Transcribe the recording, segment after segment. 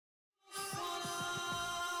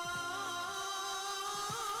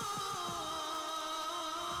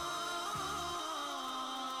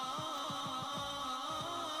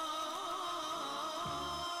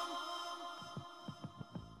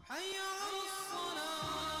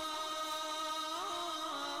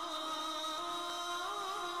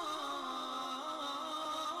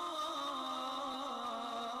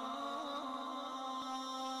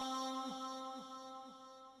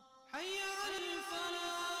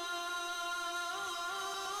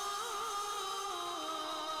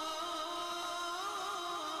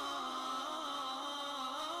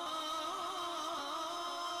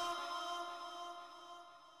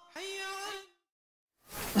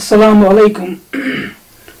Assalamu alaikum.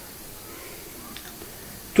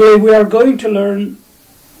 Today we are going to learn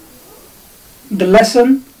the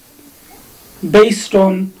lesson based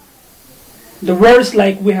on the words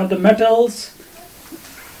like we have the metals,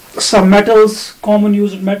 some metals, common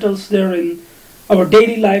used metals there in our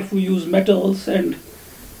daily life. We use metals and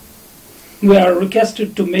we are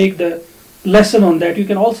requested to make the lesson on that. You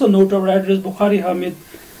can also note our address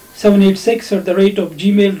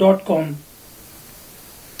bukharihamid786@gmail.com.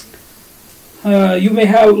 You may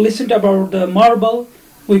have listened about the marble.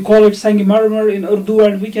 We call it sangimarmar in Urdu,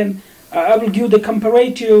 and we can. I will give the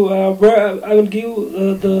comparative. I will give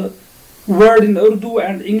the word in Urdu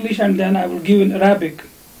and English, and then I will give in Arabic.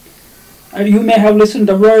 And you may have listened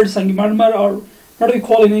the word sangimarmar, or what we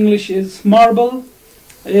call in English is marble,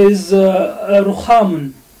 is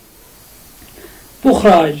rukhamun,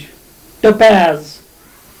 pukhraj, topaz,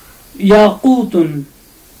 yaqutun,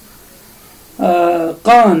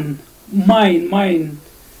 qan, mine,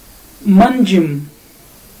 manjim,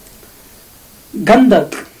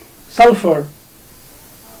 gandak, sulfur,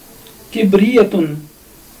 kibriyatun.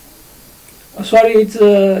 Sorry,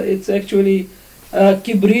 it's actually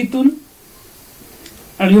kibritun.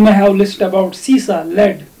 And you may have listened about sisa,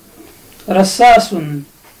 lead, rassasun.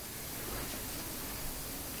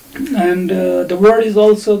 And the word is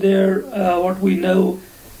also there. What we know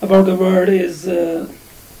about the word is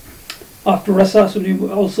after rasasun,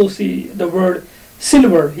 you also see the word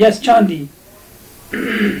silver. Yes, chandi.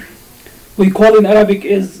 We call in Arabic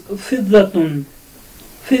is fiddatun,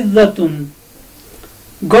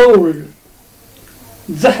 gold,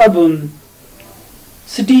 zahabun,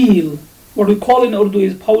 steel. What we call in Urdu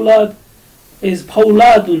is pawlad, is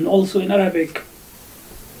pawladun also in Arabic.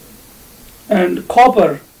 And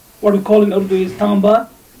copper, what we call in Urdu is tamba,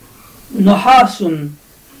 nahasun,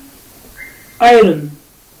 iron,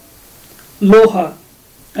 loha,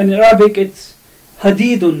 and in Arabic it's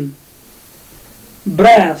hadidun,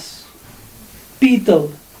 brass,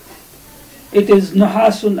 petal, it is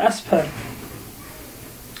nahasun asfar.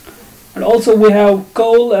 And also we have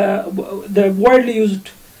coal, the widely used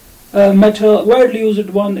metal, widely used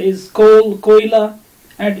one is coal, koila,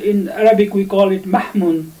 and in Arabic we call it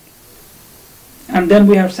mahmun. And then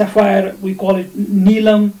we have sapphire, we call it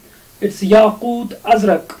nilam, it's yaqut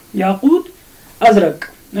azrak.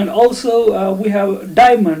 And also we have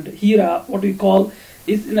diamond, hira, what we call,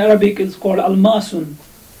 is in Arabic is called almasun.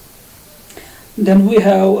 Then we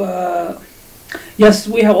have,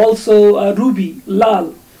 we have also ruby,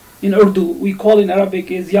 lal, in Urdu, we call in Arabic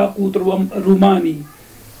is yaqut rumani.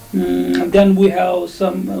 Then we have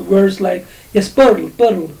some words like,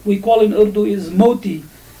 pearl, we call in Urdu is moti,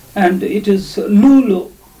 and it is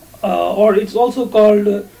lulu, or it's also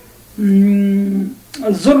called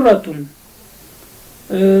zurratun.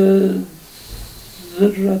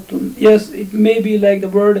 Yes, it may be like the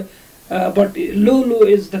word, but lulu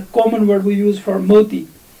is the common word we use for moti.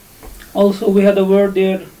 Also we have the word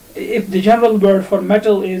there, if the general word for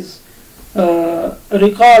metal is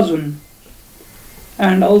riqazun,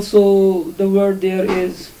 and also the word there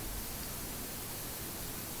is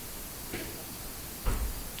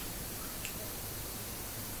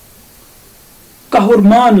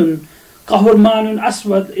kahurmanun. Kahurmanun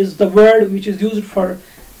aswad is the word which is used for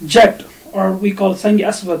jet, or we call sangi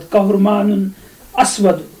aswad, kahurmanun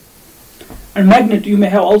aswad. And magnet, you may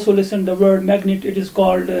have also listened the word magnet, it is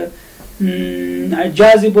called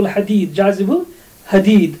jazibul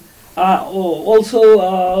hadid. Also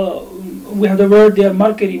we have the word there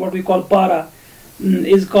mercury, what we call para,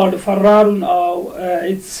 is called farrarun,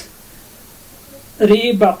 it's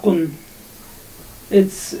ribaqun,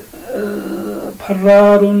 it's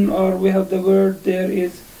farrarun, or we have the word there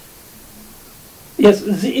is, yes,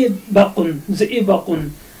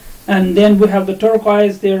 zi'ibaqun. And then we have the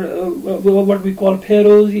turquoise there, what we call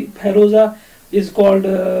peroza is called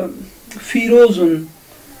firozun,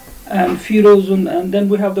 and then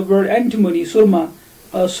we have the word antimony, surma.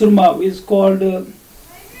 Surma is called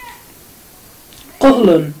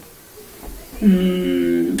qahlan.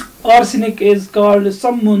 Arsenic is called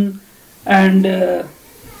sammun, and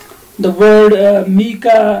the word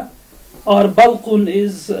mica or balqun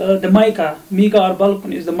is the mica. Mica or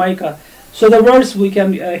balqun is the mica. So the words we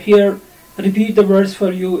can here repeat the words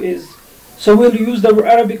for you is, so we'll use the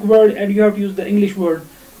Arabic word and you have to use the English word.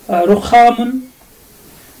 Rukhamun,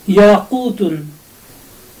 yaqutun,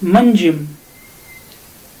 manjim,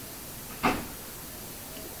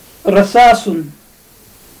 rasasun,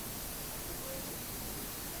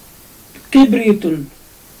 kibritun,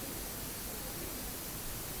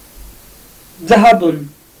 zahabun.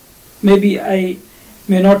 Maybe I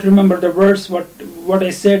may not remember the words what I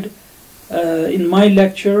said, in my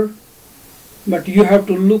lecture, but you have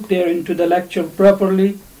to look there into the lecture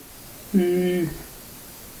properly.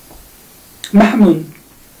 Mahmun,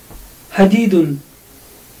 Hadidun,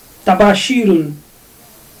 Tabashirun.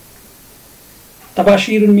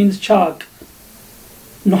 Tabashirun means chalk.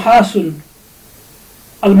 Nuhasun,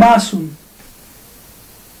 Almasun,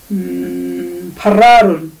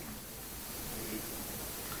 Hararun.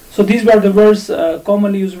 So these were the words,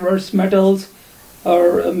 commonly used words, metals,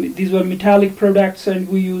 or these were metallic products, and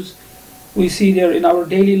we see there in our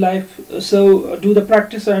daily life. So do the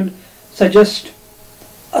practice and suggest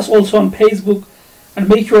us also on Facebook, and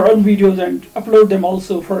make your own videos and upload them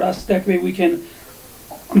also for us. That way we can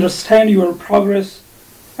understand your progress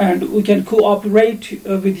and we can cooperate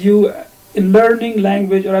with you in learning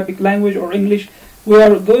language, Arabic language or English. We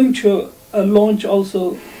are going to launch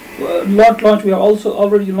also, not launch, we have also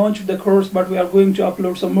already launched the course, but we are going to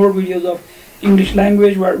upload some more videos of English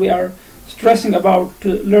language where we are stressing about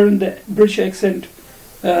to learn the British accent.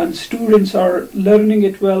 Students are learning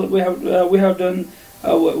it well. We have done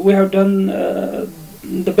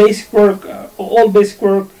the basic work, all basic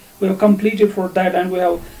work we have completed for that, and we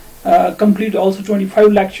have completed also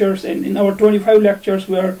 25 lectures. And in our 25 lectures,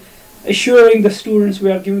 we are assuring the students,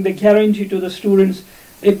 we are giving the guarantee to the students,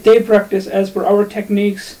 if they practice as per our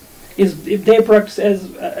techniques, if they practice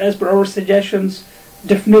as per our suggestions,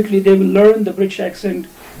 definitely they will learn the British accent.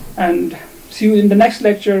 And see you in the next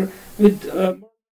lecture with